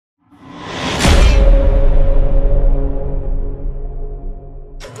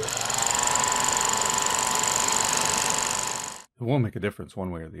won't make a difference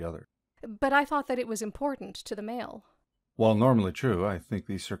one way or the other. But I thought that it was important to the male. While normally true, I think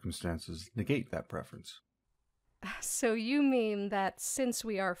these circumstances negate that preference. So you mean that since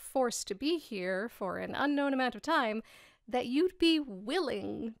we are forced to be here for an unknown amount of time, that you'd be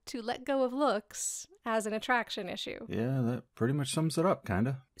willing to let go of looks as an attraction issue? Yeah, that pretty much sums it up,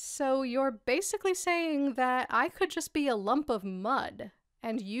 kinda. So you're basically saying that I could just be a lump of mud,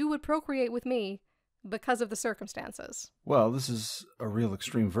 and you would procreate with me because of the circumstances? Well, this is a real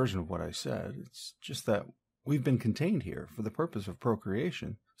extreme version of what I said. It's just that we've been contained here for the purpose of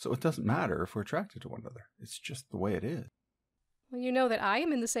procreation, so it doesn't matter if we're attracted to one another. It's just the way it is. Well, you know that I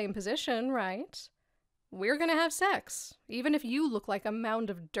am in the same position, right? We're gonna have sex, even if you look like a mound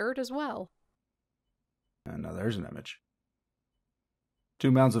of dirt as well. And now there's an image.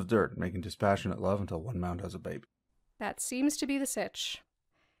 2 mounds of dirt making dispassionate love until one mound has a baby. That seems to be the sitch.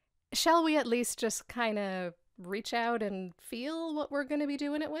 Shall we at least just kind of reach out and feel what we're gonna be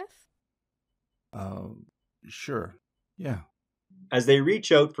doing it with? Sure. Yeah. As they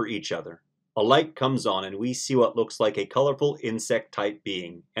reach out for each other, a light comes on and we see what looks like a colorful insect-type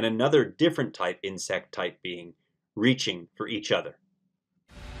being and another different type insect-type being reaching for each other.